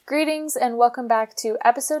Greetings and welcome back to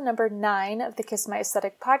episode number 9 of the Kiss My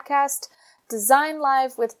Aesthetic podcast, Design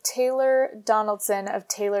Live with Taylor Donaldson of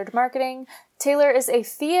Tailored Marketing. Taylor is a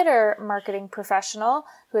theater marketing professional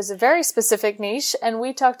who has a very specific niche, and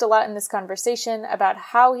we talked a lot in this conversation about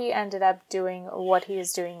how he ended up doing what he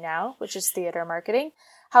is doing now, which is theater marketing,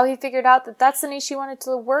 how he figured out that that's the niche he wanted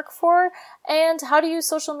to work for, and how to use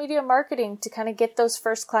social media marketing to kind of get those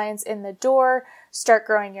first clients in the door, start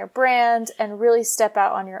growing your brand, and really step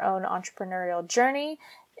out on your own entrepreneurial journey.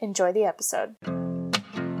 Enjoy the episode.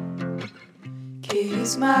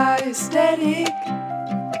 Kiss My Aesthetic,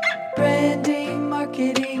 branding,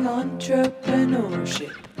 marketing,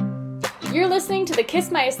 entrepreneurship. You're listening to the Kiss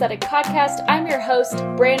My Aesthetic podcast. I'm your host,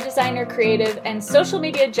 brand designer, creative, and social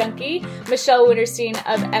media junkie, Michelle Winterstein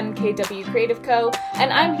of MKW Creative Co.,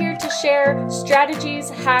 and I'm here to share strategies,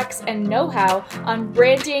 hacks, and know-how on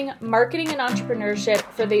branding, marketing, and entrepreneurship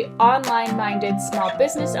for the online-minded small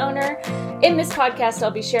business owner. In this podcast,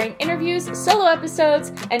 I'll be sharing interviews, solo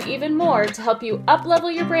episodes, and even more to help you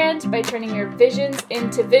up-level your brand by turning your visions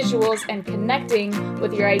into visuals and connecting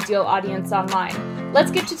with your ideal audience online. Let's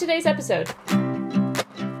get to today's episode.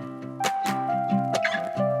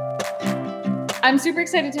 I'm super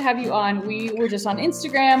excited to have you on. We were just on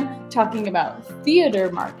Instagram talking about theater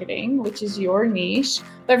marketing, which is your niche.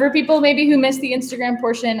 But for people maybe who missed the Instagram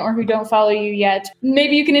portion or who don't follow you yet,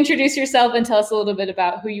 maybe you can introduce yourself and tell us a little bit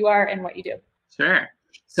about who you are and what you do. Sure.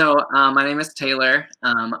 So my name is Taylor.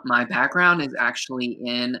 My background is actually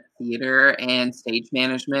in theater and stage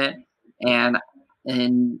management. And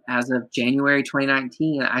as of January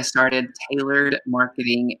 2019, I started Tailored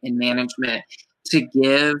Marketing and Management to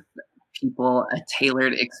give people a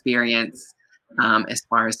tailored experience as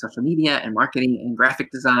far as social media and marketing and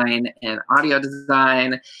graphic design and audio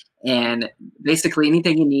design and basically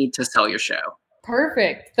anything you need to sell your show.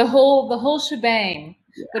 Perfect. The whole shebang.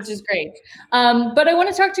 Yes. Which is great. But I want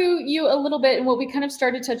to talk to you a little bit, and what we kind of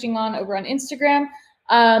started touching on over on Instagram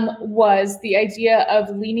was the idea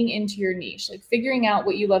of leaning into your niche, like figuring out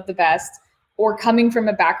what you love the best or coming from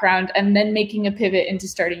a background and then making a pivot into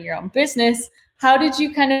starting your own business. How did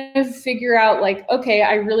you kind of figure out like, okay,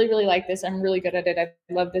 I really, really like this. I'm really good at it. I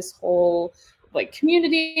love this whole like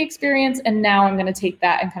community experience. And now I'm going to take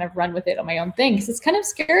that and kind of run with it on my own thing. Because it's kind of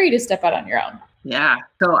scary to step out on your own. Yeah.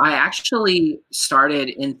 So I actually started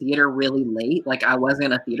in theater really late. Like I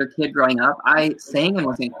wasn't a theater kid growing up. I sang and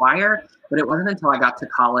was in choir, but it wasn't until I got to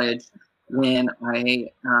college when I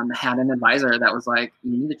had an advisor that was like,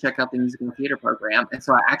 you need to check out the musical theater program. And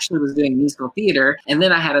so I actually was doing musical theater. And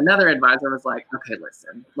then I had another advisor who was like, okay,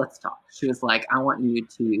 listen, let's talk. She was like, I want you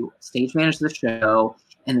to stage manage the show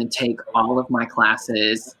and then take all of my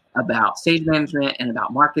classes about stage management and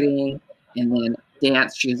about marketing and then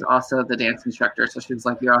dance. She's also the dance instructor. So she was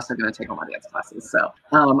like, you're also going to take all my dance classes. So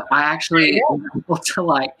I actually was able to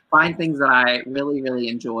like find things that I really, really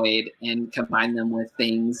enjoyed and combine them with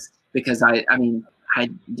things because I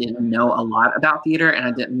didn't know a lot about theater and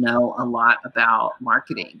I didn't know a lot about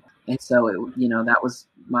marketing. And so, that was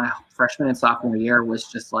my freshman and sophomore year was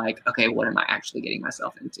just like, okay, what am I actually getting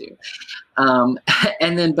myself into?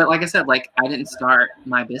 But like I said, like I didn't start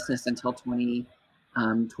my business until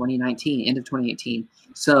 2019, end of 2018.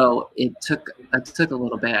 So it took a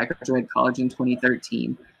little bit. I graduated college in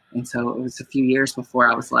 2013. And so it was a few years before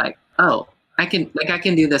I was like, oh, I can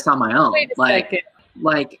do this on my own. Wait a second.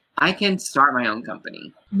 Like I can start my own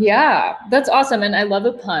company. Yeah, that's awesome. And I love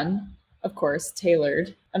a pun, of course,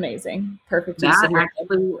 tailored. Amazing. Perfect. That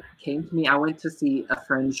actually came to me. I went to see a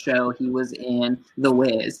friend's show. He was in The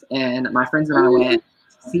Wiz. And my friends and I went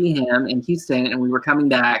to see him in Houston. And we were coming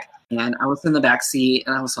back. And I was in the back seat.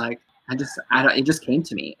 And I was like, it just came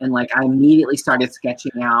to me. And like I immediately started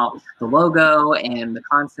sketching out the logo and the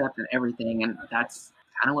concept and everything. And that's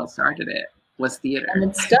kind of what started it, was theater. And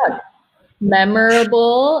it's stuck.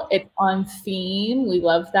 Memorable. It's on theme. We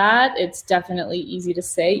love that. It's definitely easy to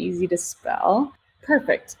say, easy to spell.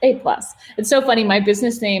 Perfect. A+. It's so funny. My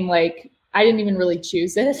business name, like, I didn't even really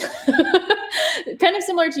choose it. Kind of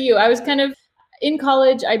similar to you. I was in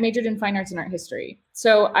college, I majored in fine arts and art history.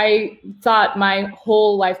 So I thought my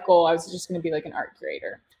whole life goal, I was just going to be like an art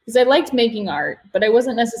curator. Because I liked making art, but I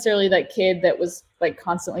wasn't necessarily that kid that was like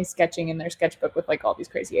constantly sketching in their sketchbook with like all these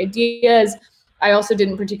crazy ideas. I also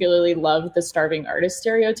didn't particularly love the starving artist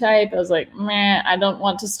stereotype. I was like, I don't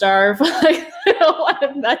want to starve. Like, I don't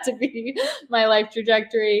want that to be my life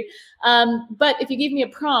trajectory. But if you gave me a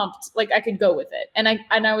prompt, like I could go with it. And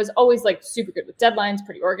I was always like super good with deadlines,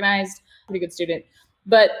 pretty organized, pretty good student.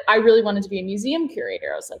 But I really wanted to be a museum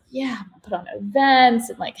curator. I was like, yeah, I'm gonna put on events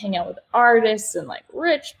and like hang out with artists and like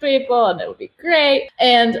rich people, and it would be great.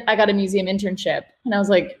 And I got a museum internship, and I was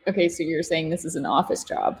like, okay, so you're saying this is an office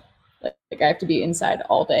job? Like I have to be inside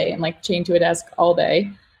all day and like chained to a desk all day.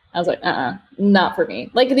 I was like, not for me.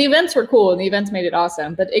 Like the events were cool and the events made it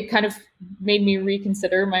awesome, but it kind of made me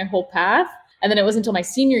reconsider my whole path. And then it wasn't until my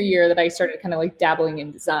senior year that I started kind of like dabbling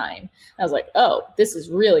in design. I was like, oh, this is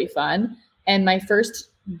really fun. And my first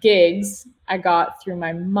gigs I got through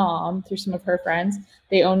my mom, through some of her friends.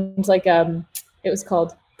 They owned like it was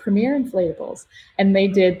called Premier Inflatables, and they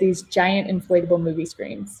did these giant inflatable movie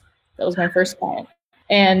screens. That was my first client.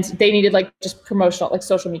 And they needed like just promotional, like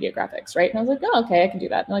social media graphics, right? And I was like, oh, okay, I can do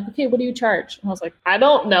that. And they're like, okay, what do you charge? And I was like, I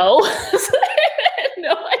don't know. I had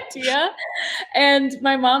no idea. And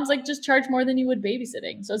my mom's like, just charge more than you would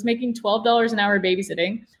babysitting. So I was making $12 an hour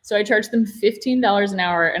babysitting. So I charged them $15 an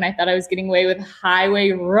hour, and I thought I was getting away with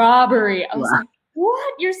highway robbery. I was like,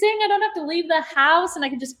 what? You're saying I don't have to leave the house and I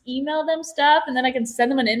can just email them stuff and then I can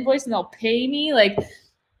send them an invoice and they'll pay me? Like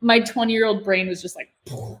my 20-year-old brain was just like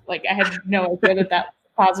I had no idea that was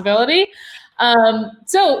a possibility.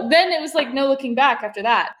 So then it was like no looking back after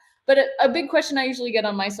that. But a big question I usually get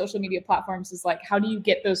on my social media platforms is like, how do you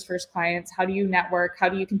get those first clients? How do you network? How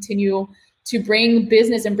do you continue to bring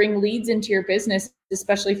business and bring leads into your business,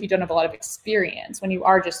 especially if you don't have a lot of experience, when you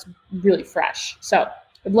are just really fresh? So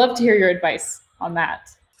I'd love to hear your advice on that.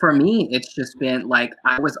 For me, it's just been like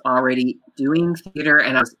I was already doing theater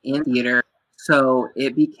and I was in theater. So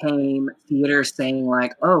it became theater saying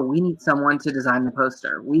like, oh, we need someone to design the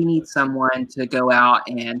poster. We need someone to go out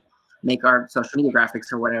and make our social media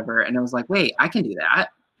graphics or whatever. And I was like, wait, I can do that.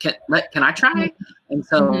 Can I try? And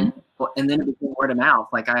so, and then it became word of mouth.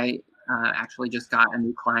 Like I actually just got a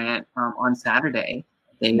new client on Saturday.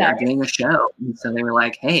 They are doing a show. And so they were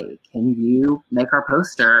like, hey, can you make our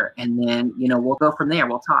poster? And then, we'll go from there.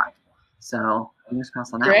 We'll talk. So fingers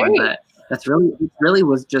crossed on that one. But it really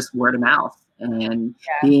was just word of mouth and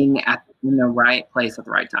being in the right place at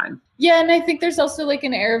the right time. Yeah. And I think there's also like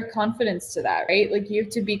an air of confidence to that, right? Like you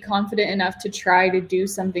have to be confident enough to try to do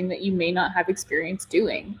something that you may not have experience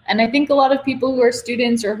doing. And I think a lot of people who are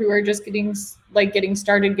students or who are just getting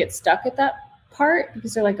started get stuck at that part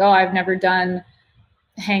because they're like, oh, I've never done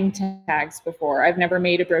hang tags before. I've never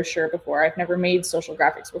made a brochure before. I've never made social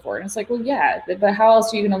graphics before. And it's like, well, yeah, but how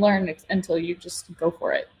else are you going to learn until you just go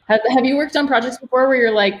for it? Have you worked on projects before where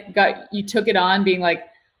you're like, you took it on being like,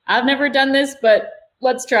 I've never done this, but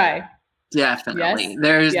let's try? Definitely. Yes?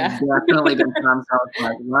 There's definitely been times I was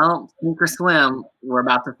like, well, sink or swim, we're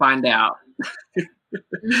about to find out.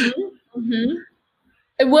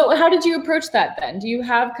 How did you approach that then? Do you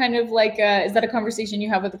have kind of like is that a conversation you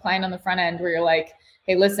have with the client on the front end where you're like,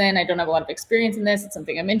 hey, listen, I don't have a lot of experience in this. It's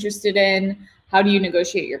something I'm interested in. How do you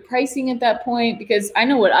negotiate your pricing at that point? Because I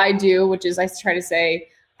know what I do, which is I try to say,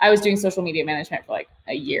 I was doing social media management for like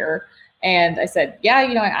a year. And I said,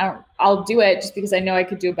 I'll do it just because I know I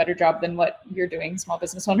could do a better job than what you're doing, small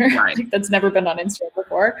business owner. Right. That's never been on Instagram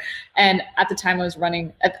before. And at the time I was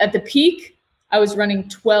running, at the peak, I was running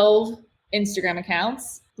 12 Instagram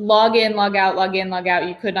accounts, log in, log out, log in, log out.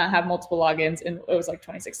 You could not have multiple logins. And it was like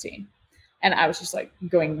 2016. And I was just like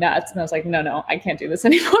going nuts. And I was like, no, I can't do this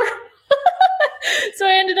anymore. So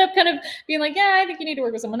I ended up kind of being like, I think you need to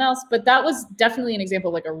work with someone else. But that was definitely an example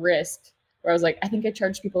of like a risk where I was like, I think I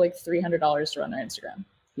charged people like $300 to run their Instagram.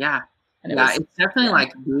 Yeah. And it's definitely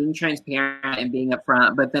like being transparent and being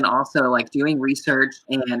upfront, but then also like doing research.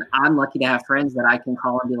 And I'm lucky to have friends that I can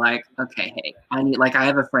call and be like, okay, hey, I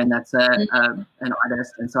have a friend that's an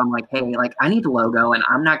artist. And so I'm like, hey, like I need a logo and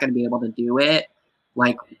I'm not going to be able to do it.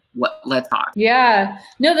 Like let's talk. Yeah,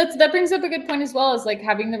 no, that brings up a good point as well, is like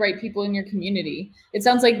having the right people in your community. It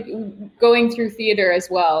sounds like going through theater as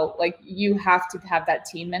well, like you have to have that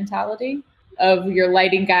team mentality of your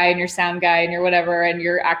lighting guy and your sound guy and your whatever and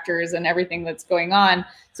your actors and everything that's going on.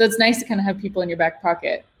 So it's nice to kind of have people in your back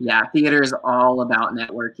pocket. Yeah, theater is all about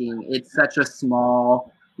networking. It's such a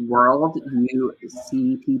small world. You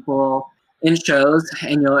see people in shows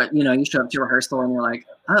and you show up to rehearsal and you're like,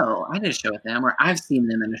 oh, I did a show with them, or I've seen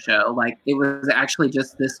them in a show. Like it was actually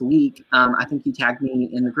just this week. I think you tagged me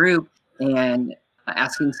in the group and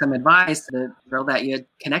asking some advice. The girl that you had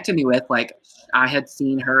connected me with, like I had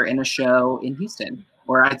seen her in a show in Houston,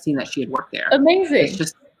 or I'd seen that she had worked there. Amazing.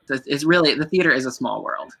 It's really, the theater is a small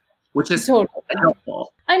world, which is totally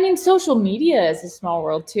helpful. I mean, social media is a small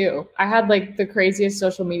world too. I had like the craziest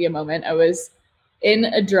social media moment. I was in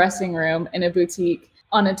a dressing room in a boutique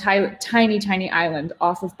on a tiny island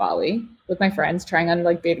off of Bali with my friends trying on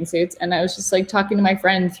like bathing suits. And I was just like talking to my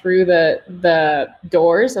friend through the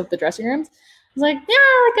doors of the dressing rooms. was like, yeah,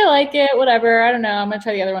 like I like it, whatever. I don't know. I'm gonna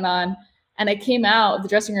try the other one on. And I came out of the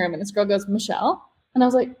dressing room and this girl goes, Michelle? And I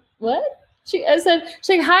was like, what? She's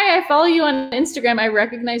like, hi, I follow you on Instagram. I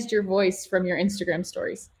recognized your voice from your Instagram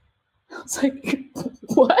stories. I was like,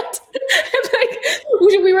 what? Like,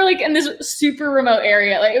 we were like in this super remote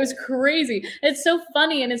area. Like, it was crazy. It's so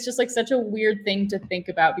funny. And it's just like such a weird thing to think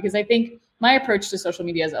about, because I think my approach to social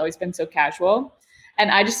media has always been so casual. And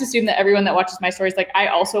I just assume that everyone that watches my stories, like I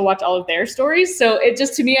also watch all of their stories. So it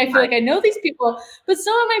just, to me, I feel like I know these people, but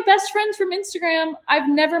some of my best friends from Instagram, I've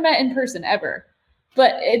never met in person ever.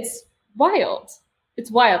 But it's wild.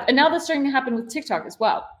 It's wild. And now that's starting to happen with TikTok as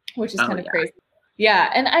well, which is kind of crazy.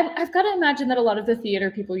 Yeah. And I've got to imagine that a lot of the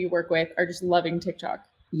theater people you work with are just loving TikTok.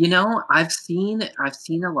 You know, I've seen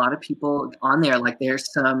a lot of people on there. Like there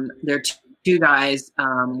are two guys.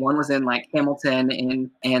 One was in like Hamilton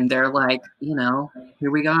and they're like, you know,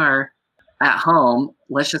 here we are at home.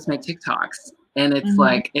 Let's just make TikToks. And it's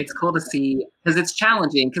like, it's cool to see because it's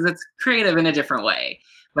challenging because it's creative in a different way.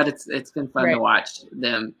 But it's been fun to watch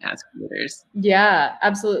them as creators. Yeah,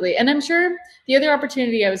 absolutely. And I'm sure the other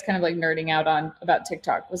opportunity I was kind of like nerding out on about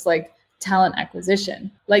TikTok was like talent acquisition.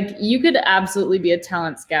 Like you could absolutely be a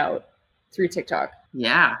talent scout through TikTok.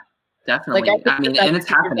 Yeah, definitely. Like, I mean, and it's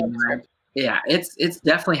happening. Right? Yeah, it's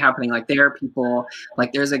definitely happening. Like there are people,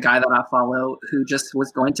 like there's a guy that I follow who just was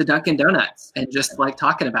going to Dunkin' Donuts and just like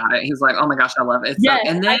talking about it. He's like, oh my gosh, I love it. Yes,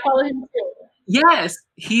 and then, I follow him too. Yes,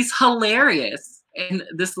 he's hilarious. And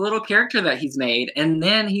this little character that he's made. And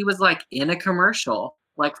then he was like in a commercial,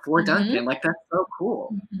 like for Dunkin'. Like that's so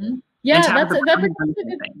cool. Yeah, that's a good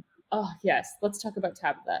thing. Oh, yes. Let's talk about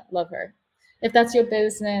Tabitha. Love her. If that's your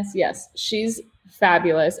business, yes, she's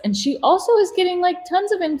fabulous. And she also is getting like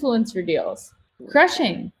tons of influencer deals.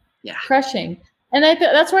 Crushing. Yeah. Crushing. And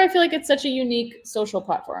that's why I feel like it's such a unique social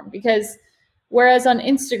platform, because whereas on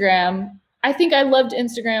Instagram, I think I loved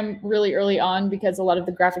Instagram really early on because a lot of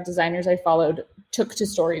the graphic designers I followed took to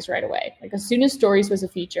stories right away. Like as soon as stories was a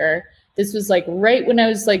feature, this was like right when I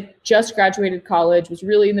was like just graduated college, was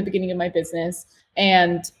really in the beginning of my business,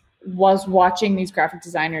 and was watching these graphic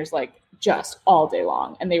designers like just all day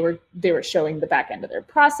long. And they were showing the back end of their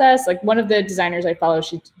process. Like one of the designers I follow,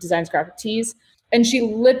 she designs graphic tees, and she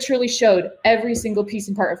literally showed every single piece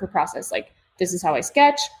and part of her process. Like, this is how I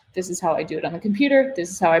sketch. This is how I do it on the computer. This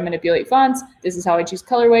is how I manipulate fonts. This is how I choose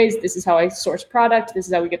colorways. This is how I source product. This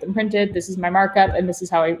is how we get them printed. This is my markup. And this is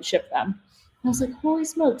how I ship them. And I was like, holy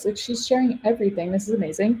smokes, like she's sharing everything. This is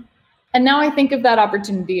amazing. And now I think of that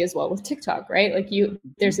opportunity as well with TikTok, right? Like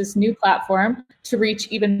there's this new platform to reach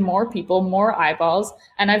even more people, more eyeballs.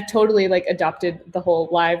 And I've totally like adopted the whole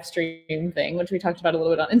live stream thing, which we talked about a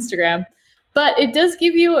little bit on Instagram. But it does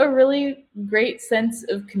give you a really great sense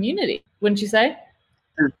of community, wouldn't you say?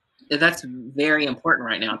 That's very important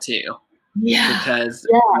right now too. Yeah. Because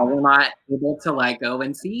we're not able to like go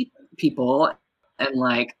and see people, and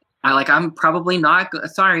like I'm probably not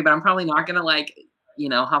sorry, but I'm probably not gonna like, you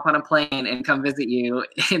know, hop on a plane and come visit you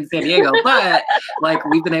in San Diego. But like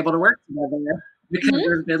we've been able to work together because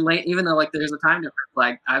there's been late, even though like there's a time difference.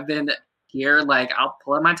 Like I've been here, like I'll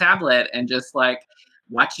pull up my tablet and just like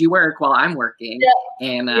watch you work while I'm working.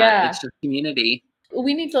 And it's just community.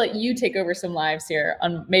 We need to let you take over some lives here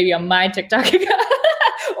on maybe on my TikTok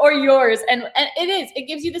or yours. And it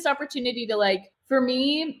gives you this opportunity to like, for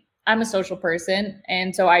me, I'm a social person.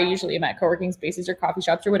 And so I usually am at co-working spaces or coffee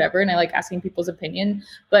shops or whatever. And I like asking people's opinion.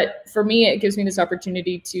 But for me, it gives me this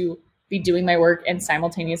opportunity to be doing my work and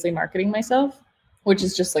simultaneously marketing myself, which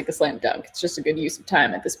is just like a slam dunk. It's just a good use of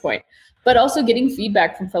time at this point. But also getting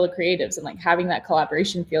feedback from fellow creatives and like having that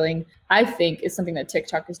collaboration feeling, I think is something that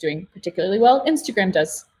TikTok is doing particularly well. Instagram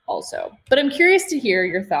does also. But I'm curious to hear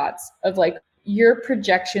your thoughts of like your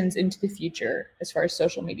projections into the future as far as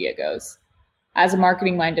social media goes as a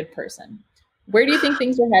marketing minded person. Where do you think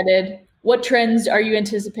things are headed? What trends are you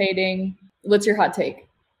anticipating? What's your hot take?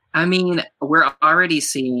 I mean, we're already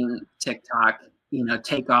seeing TikTok, you know,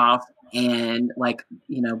 take off, and like,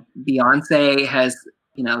 you know, Beyonce has,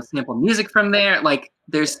 you know, sampled music from there. Like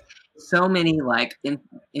there's so many like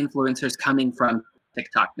influencers coming from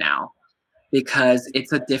TikTok now because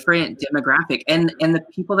it's a different demographic, and the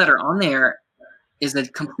people that are on there is a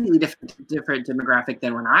completely different demographic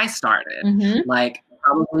than when I started. Like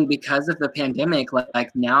probably because of the pandemic,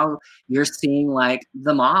 like now you're seeing like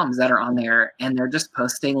the moms that are on there and they're just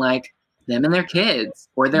posting like them and their kids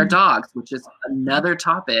or their dogs, which is another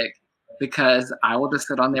topic because I will just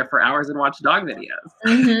sit on there for hours and watch dog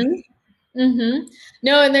videos.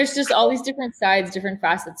 No, and there's just all these different sides, different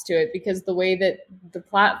facets to it, because the way that the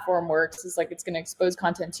platform works is like it's going to expose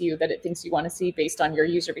content to you that it thinks you want to see based on your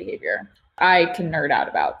user behavior. I can nerd out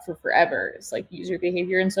about for forever. It's like user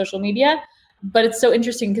behavior in social media. But it's so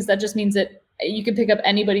interesting because that just means that you could pick up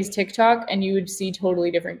anybody's TikTok and you would see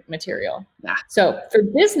totally different material. Yeah. So for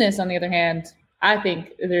business, on the other hand, I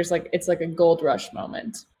think it's like a gold rush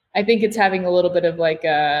moment. I think it's having a little bit of like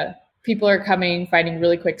people are coming, finding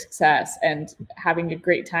really quick success and having a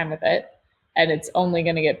great time with it. And it's only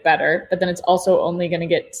going to get better, but then it's also only going to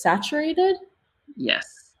get saturated.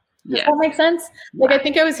 Yes. Does that make sense? Yeah. Like, I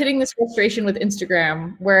think I was hitting this frustration with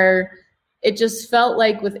Instagram where it just felt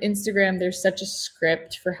like with Instagram, there's such a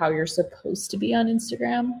script for how you're supposed to be on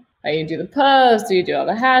Instagram. Like you do the post, you do all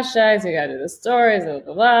the hashtags, you got to do the stories, blah,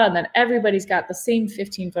 blah, blah. And then everybody's got the same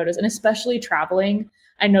 15 photos. And especially traveling,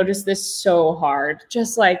 I noticed this so hard.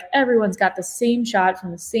 Just like everyone's got the same shot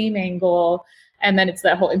from the same angle. And then it's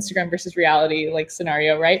that whole Instagram versus reality like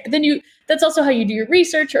scenario, right? But then that's also how you do your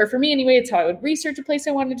research. Or for me anyway, it's how I would research a place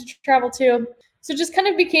I wanted to travel to. So it just kind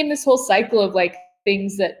of became this whole cycle of like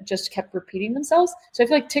things that just kept repeating themselves. So I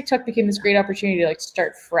feel like TikTok became this great opportunity to like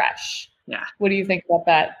start fresh. Yeah. What do you think about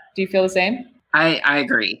that? Do you feel the same? I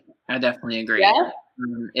agree. I definitely agree. Yeah.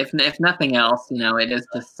 If nothing else, it is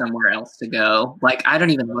just somewhere else to go. Like I don't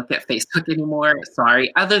even look at Facebook anymore.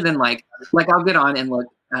 Sorry. Other than like I'll get on and look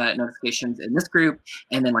notifications in this group,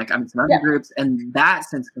 and then like I'm in some other groups, and that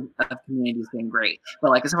sense of community has been great.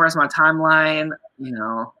 But like as far as my timeline,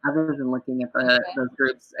 other than looking at those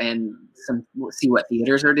groups and see what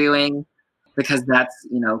theaters are doing, because that's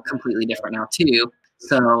completely different now too.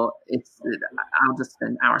 So I'll just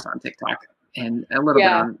spend hours on TikTok and a little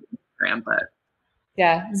bit on Instagram, but.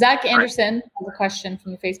 Yeah. Zach Anderson has a question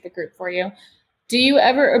from the Facebook group for you. Do you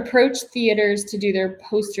ever approach theaters to do their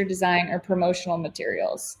poster design or promotional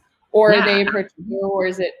materials? Or are they approaching you, or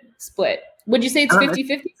is it split? Would you say it's 50-50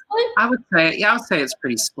 split? I would say it's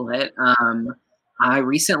pretty split. I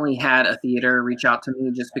recently had a theater reach out to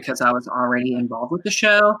me just because I was already involved with the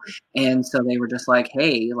show. And so they were just like,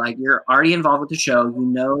 hey, like you're already involved with the show.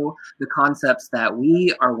 The concepts that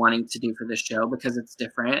we are wanting to do for this show because it's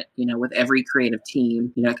different, with every creative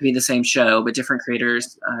team, it could be the same show, but different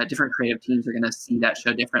creators, different creative teams are going to see that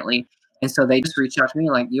show differently. And so they just reached out to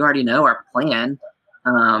me like, you already know our plan.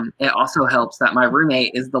 It also helps that my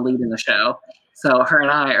roommate is the lead in the show. So her and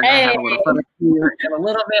I are going to have a little photo here in a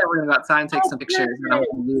little bit. We're going to go outside and take some pictures, and I'm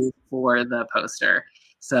going to use for the poster.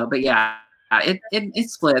 So, but yeah,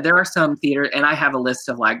 it's split. There are some theater, and I have a list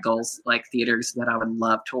of like goals, like theaters that I would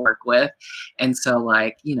love to work with. And so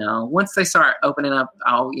like, once they start opening up,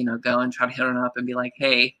 I'll, go and try to hit them up and be like,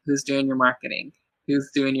 hey, who's doing your marketing? Who's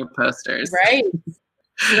doing your posters? Right.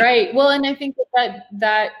 Right. Well, and I think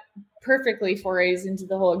that perfectly forays into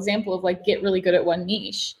the whole example of like, get really good at one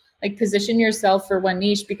niche. Like position yourself for one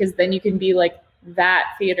niche, because then you can be like that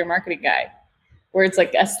theater marketing guy where it's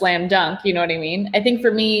like a slam dunk. You know what I mean? I think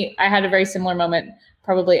for me, I had a very similar moment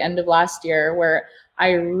probably end of last year where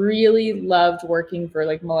I really loved working for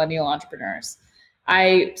like millennial entrepreneurs.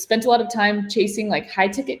 I spent a lot of time chasing like high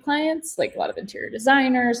ticket clients, like a lot of interior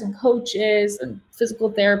designers and coaches and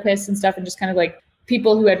physical therapists and stuff, and just kind of like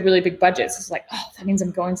people who had really big budgets. It's like, oh, that means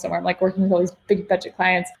I'm going somewhere. I'm like working with all these big budget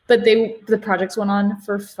clients. But the projects went on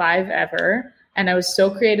for 5 ever. And I was so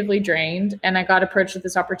creatively drained. And I got approached with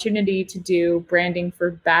this opportunity to do branding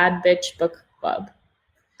for Bad Bitch Book Club.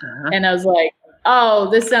 Uh-huh. And I was like, oh,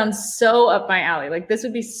 this sounds so up my alley. Like this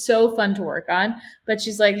would be so fun to work on. But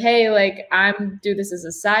she's like, hey, like I'm do this as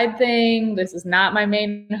a side thing. This is not my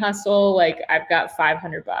main hustle. Like I've got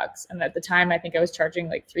 $500. And at the time, I think I was charging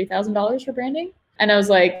like $3,000 for branding. And I was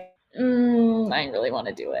like, I really want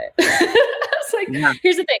to do it. I was like,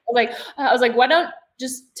 Here's the thing. I was like, why don't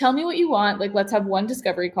just tell me what you want? Like, let's have one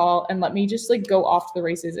discovery call and let me just like go off to the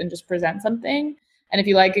races and just present something. And if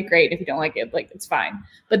you like it, great. If you don't like it, like it's fine.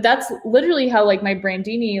 But that's literally how like my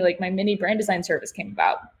Brandini, like my mini brand design service came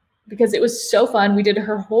about, because it was so fun. We did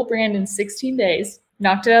her whole brand in 16 days,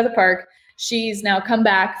 knocked it out of the park. She's now come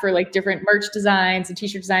back for like different merch designs and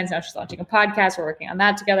t-shirt designs. Now she's launching a podcast. We're working on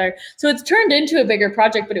that together. So it's turned into a bigger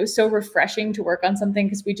project, but it was so refreshing to work on something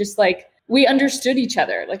because we just like, we understood each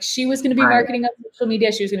other. Like she was going to be marketing on social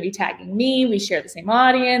media. She was going to be tagging me. We share the same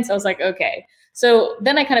audience. I was like, okay. So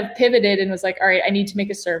then I kind of pivoted and was like, all right, I need to make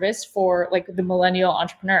a service for like the millennial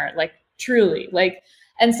entrepreneur, like truly like,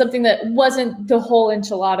 and something that wasn't the whole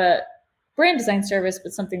enchilada brand design service,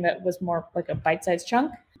 but something that was more like a bite-sized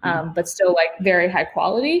chunk. But still like very high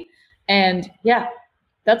quality. And yeah,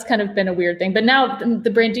 that's kind of been a weird thing. But now the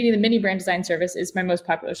Brandini, the mini brand design service is my most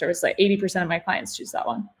popular service. Like 80% of my clients choose that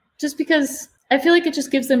one, just because I feel like it just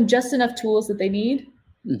gives them just enough tools that they need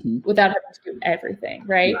without having to do everything.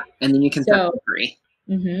 Right. And then you can set it free.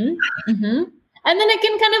 And then it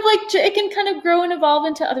can kind of like, it can kind of grow and evolve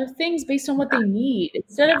into other things based on what they need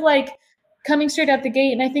instead of like coming straight out the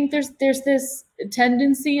gate. And I think there's this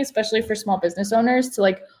tendency, especially for small business owners, to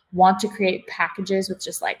like want to create packages with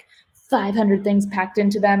just like 500 things packed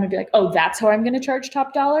into them and be like, oh, that's how I'm going to charge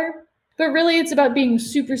top dollar. But really it's about being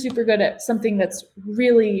super, super good at something that's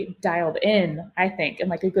really dialed in, I think, and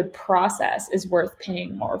like a good process is worth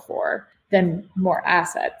paying more for than more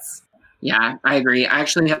assets. Yeah, I agree. I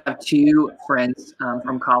actually have two friends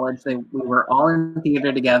from college. We were all in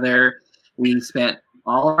theater together. We spent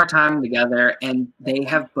all of our time together, and they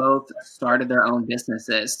have both started their own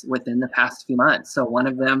businesses within the past few months. So one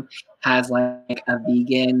of them has like a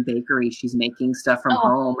vegan bakery. She's making stuff from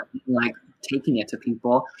home, like taking it to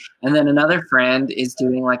people. And then another friend is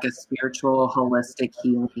doing like a spiritual holistic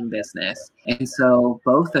healing business. And so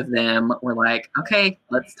both of them were like, okay,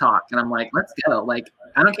 let's talk. And I'm like, let's go. Like,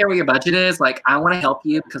 I don't care what your budget is. Like, I want to help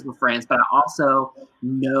you because we're friends, but I also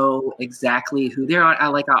know exactly who they are. I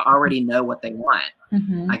already know what they want.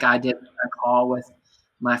 Mm-hmm. Like I did a call with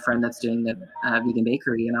my friend that's doing the vegan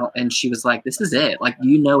bakery, and she was like, this is it. Like,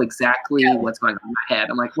 you know exactly what's going on in my head.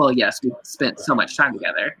 I'm like, well, yes, we've spent so much time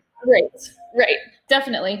together. Right.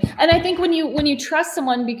 Definitely. And I think when you trust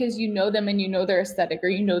someone because you know them and you know their aesthetic or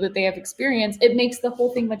you know that they have experience, it makes the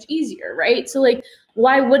whole thing much easier, right? So like,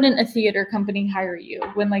 why wouldn't a theater company hire you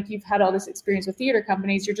when like you've had all this experience with theater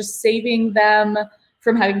companies? You're just saving them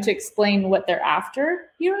from having to explain what they're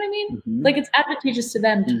after. You know what I mean? Mm-hmm. Like it's advantageous to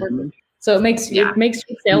them to work with you. So it makes your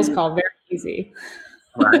sales call very easy.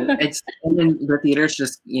 Right. It's and then the theater's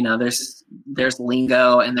just, there's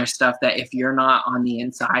lingo and there's stuff that if you're not on the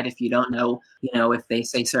inside, if you don't know, if they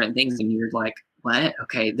say certain things and you're like, what?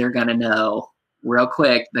 Okay, they're gonna know real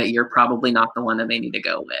quick that you're probably not the one that they need to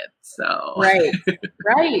go with. So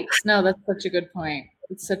Right. No, that's such a good point.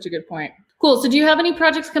 It's such a good point. Cool. So do you have any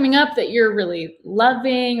projects coming up that you're really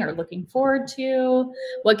loving or looking forward to?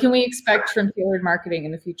 What can we expect from Tailored Marketing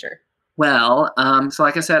in the future? Well, so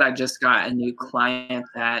like I said, I just got a new client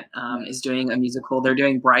that is doing a musical. They're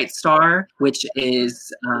doing Bright Star, which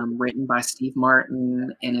is written by Steve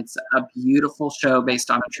Martin, and it's a beautiful show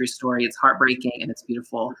based on a true story. It's heartbreaking and it's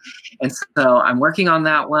beautiful. And so I'm working on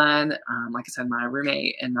that one. Like I said, my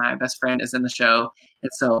roommate and my best friend is in the show.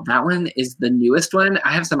 And so that one is the newest one.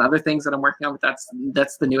 I have some other things that I'm working on, but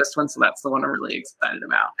that's the newest one. So that's the one I'm really excited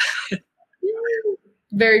about.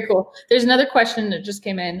 Very cool. There's another question that just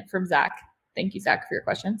came in from Zach. Thank you, Zach, for your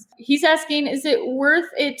questions. He's asking, is it worth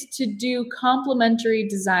it to do complementary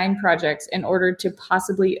design projects in order to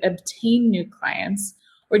possibly obtain new clients?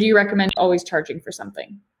 Or do you recommend always charging for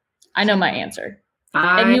something? I know my answer.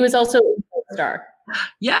 And he was also a star.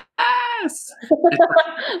 Yes.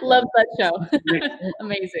 Love that show.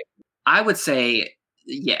 Amazing. I would say,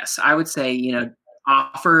 yes. I would say,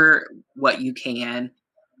 offer what you can.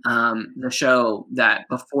 The show that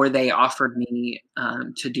before they offered me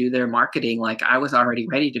to do their marketing, like I was already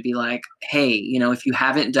ready to be like, hey, if you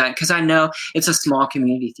haven't done, because I know it's a small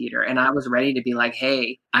community theater, and I was ready to be like,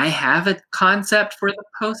 hey, I have a concept for the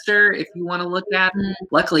poster if you want to look at it.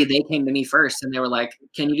 Luckily, they came to me first and they were like,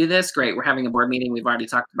 can you do this? Great. We're having a board meeting. We've already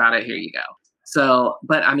talked about it. Here you go. So,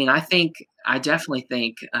 but I mean, I definitely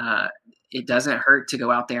think it doesn't hurt to go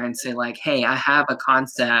out there and say like, hey, I have a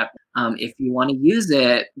concept. If you want to use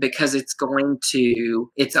it, because it's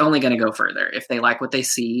only going to go further. If they like what they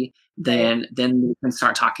see, then we can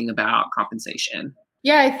start talking about compensation.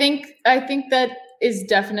 Yeah, I think that is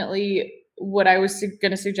definitely what I was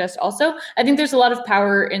going to suggest also. I think there's a lot of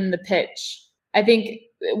power in the pitch. I think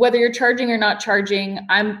whether you're charging or not charging,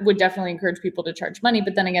 I would definitely encourage people to charge money.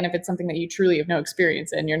 But then again, if it's something that you truly have no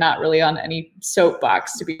experience in, you're not really on any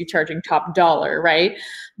soapbox to be charging top dollar, right?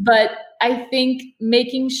 But I think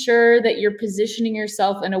making sure that you're positioning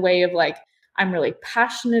yourself in a way of like, I'm really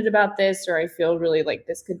passionate about this, or I feel really like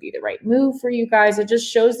this could be the right move for you guys. It just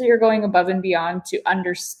shows that you're going above and beyond to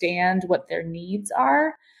understand what their needs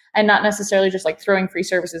are, and not necessarily just like throwing free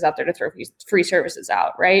services out there to throw free services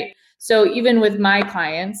out, right? So even with my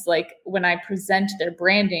clients, like when I present their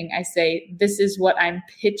branding, I say, this is what I'm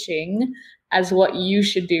pitching as what you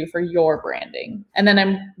should do for your branding. And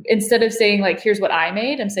then instead of saying like, here's what I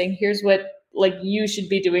made, I'm saying, here's what like you should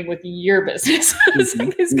be doing with your business.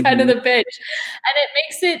 It's kind of the pitch. And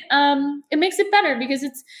it makes it better because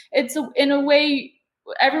it's in a way,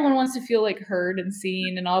 everyone wants to feel like heard and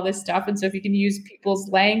seen and all this stuff. And so if you can use people's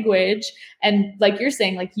language and like you're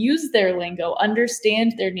saying, like use their lingo,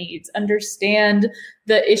 understand their needs, understand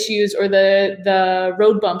the issues or the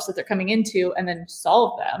road bumps that they're coming into, and then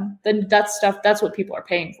solve them, then that's what people are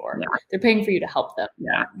paying for. Yeah. They're paying for you to help them,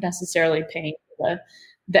 not necessarily paying for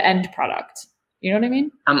the end product. You know what I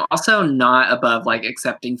mean? I'm also not above like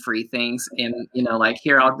accepting free things and, like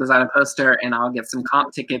here, I'll design a poster and I'll get some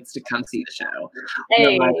comp tickets to come see the show.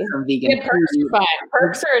 Hey, like some vegan perks food. are fine.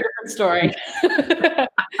 Perks are a different story.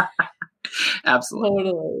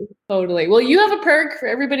 Absolutely. Totally. Well, you have a perk for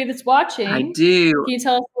everybody that's watching. I do. Can you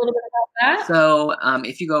tell us a little bit about that? So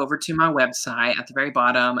if you go over to my website at the very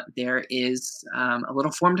bottom, there is a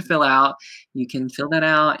little form to fill out. You can fill that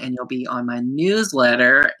out and you'll be on my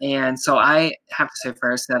newsletter. And so I have to say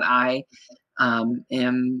first that I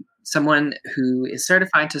am someone who is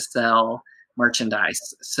certified to sell merchandise.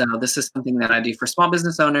 So this is something that I do for small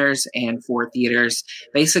business owners and for theaters.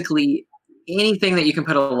 Basically, anything that you can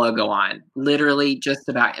put a logo on, literally just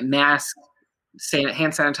about mask,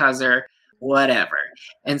 hand sanitizer, whatever.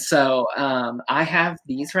 And so I have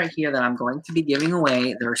these right here that I'm going to be giving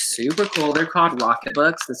away. They're super cool. They're called Rocket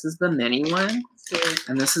Books. This is the mini one.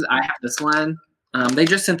 And I have this one. They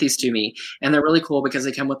just sent these to me and they're really cool because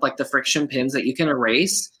they come with like the friction pins that you can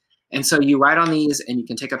erase. And so you write on these and you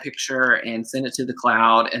can take a picture and send it to the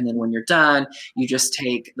cloud. And then when you're done, you just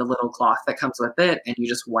take the little cloth that comes with it and you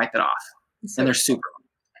just wipe it off. And they're super cool.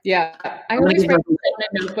 Yeah. I always write in my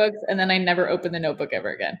notebooks and then I never open the notebook ever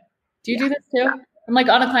again. Do you do this too? Yeah. I'm like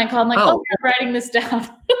on a client call. I'm like, I'm writing this down. It's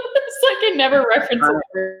like I never reference it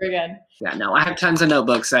ever again. Yeah, no, I have tons of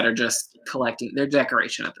notebooks that are just collecting. They're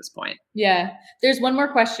decoration at this point. Yeah. There's one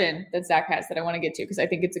more question that Zach has that I want to get to because I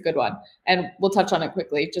think it's a good one. And we'll touch on it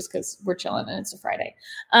quickly just because we're chilling and it's a Friday.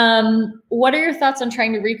 What are your thoughts on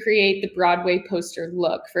trying to recreate the Broadway poster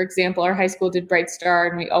look? For example, our high school did Bright Star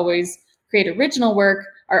and we always create original work.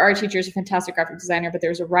 Our art teacher is a fantastic graphic designer, but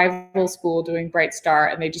there was a rival school doing Bright Star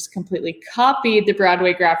and they just completely copied the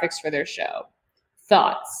Broadway graphics for their show.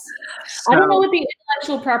 Thoughts? So, I don't know what the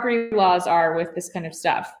intellectual property laws are with this kind of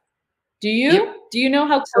stuff. Do you? Yep. Do you know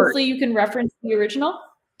how closely you can reference the original?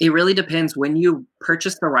 It really depends. When you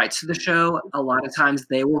purchase the rights to the show, a lot of times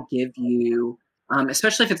they will give you,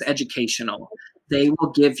 especially if it's educational, they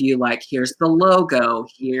will give you like, here's the logo,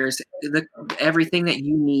 here's everything that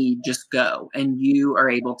you need, just go. And you are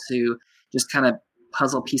able to just kind of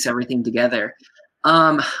puzzle piece everything together.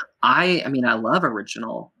 I love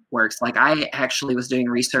original works. Like I actually was doing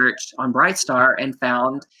research on Bright Star and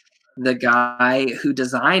found the guy who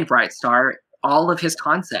designed Bright Star, all of his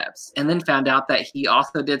concepts, and then found out that he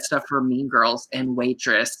also did stuff for Mean Girls and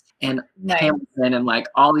Waitress and Hamilton and like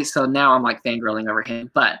all these. So now I'm like fangirling over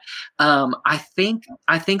him. But I think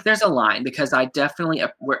there's a line because I definitely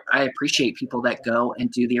I appreciate people that go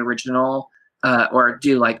and do the original or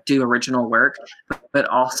do original work. But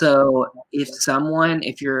also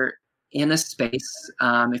if you're in a space,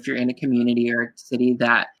 if you're in a community or a city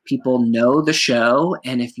that people know the show,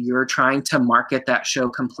 and if you're trying to market that show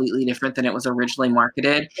completely different than it was originally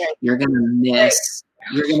marketed, you're gonna miss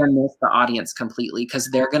the audience completely because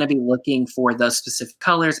they're gonna be looking for those specific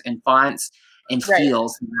colors and fonts and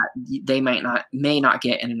feels that they may not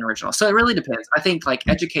get in an original. So it really depends. I think like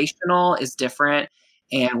educational is different.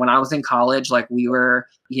 And when I was in college, like we were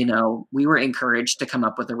encouraged to come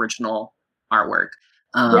up with original artwork.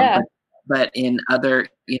 But in other,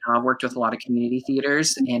 I've worked with a lot of community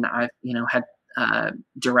theaters and I've, had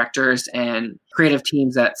directors and creative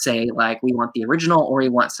teams that say like, we want the original or we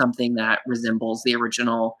want something that resembles the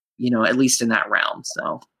original, at least in that realm.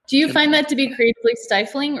 So do you find that to be creatively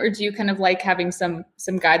stifling or do you kind of like having some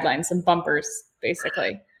guidelines, some bumpers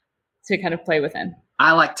basically to kind of play within?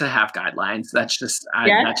 I like to have guidelines. That's just,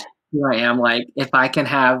 that's who I am. Like if I can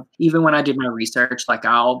have, even when I did my research, like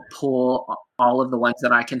I'll pull all of the ones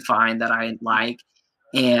that I can find that I like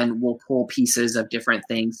and we'll pull pieces of different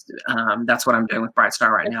things. That's what I'm doing with Bright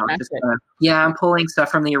Star right now. I'm pulling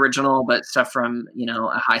stuff from the original, but stuff from,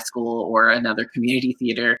 a high school or another community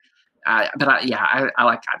theater. I like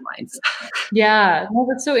guidelines. Yeah, well,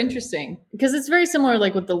 that's so interesting because it's very similar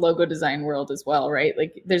like with the logo design world as well, right?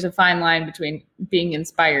 Like there's a fine line between being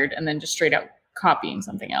inspired and then just straight out copying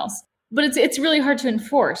something else. But it's really hard to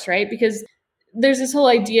enforce, right? Because there's this whole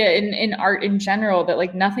idea in art in general that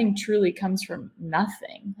like nothing truly comes from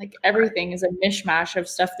nothing. Like everything is a mishmash of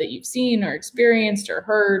stuff that you've seen or experienced or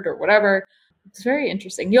heard or whatever. It's very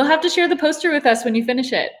interesting. You'll have to share the poster with us when you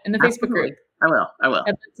finish it in the Facebook group. I will.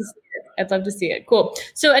 I'd love to see it. Cool.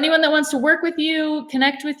 So anyone that wants to work with you,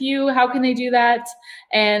 connect with you, how can they do that?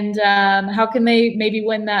 And how can they maybe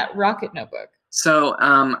win that Rocket Notebook? So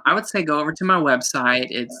I would say go over to my website.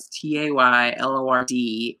 It's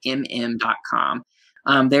taylordmm.com.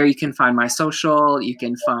 There you can find my social. You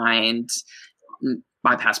can find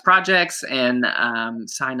my past projects and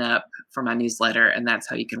sign up for my newsletter. And that's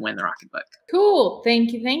how you can win the Rocket Book. Cool.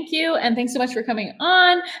 Thank you. And thanks so much for coming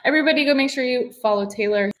on. Everybody go make sure you follow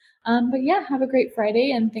Taylor But yeah, have a great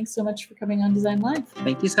Friday, and thanks so much for coming on Design Live.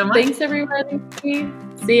 Thank you so much. Thanks, everybody.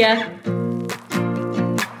 See ya.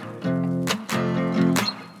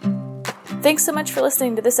 Thanks so much for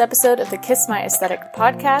listening to this episode of the Kiss My Aesthetic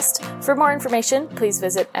podcast. For more information, please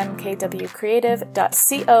visit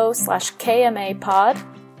mkwcreative.co/KMApod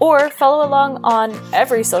or follow along on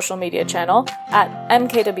every social media channel at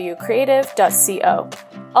mkwcreative.co.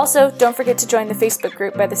 Also, don't forget to join the Facebook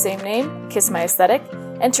group by the same name, Kiss My Aesthetic,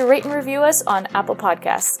 and to rate and review us on Apple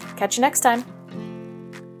Podcasts. Catch you next time.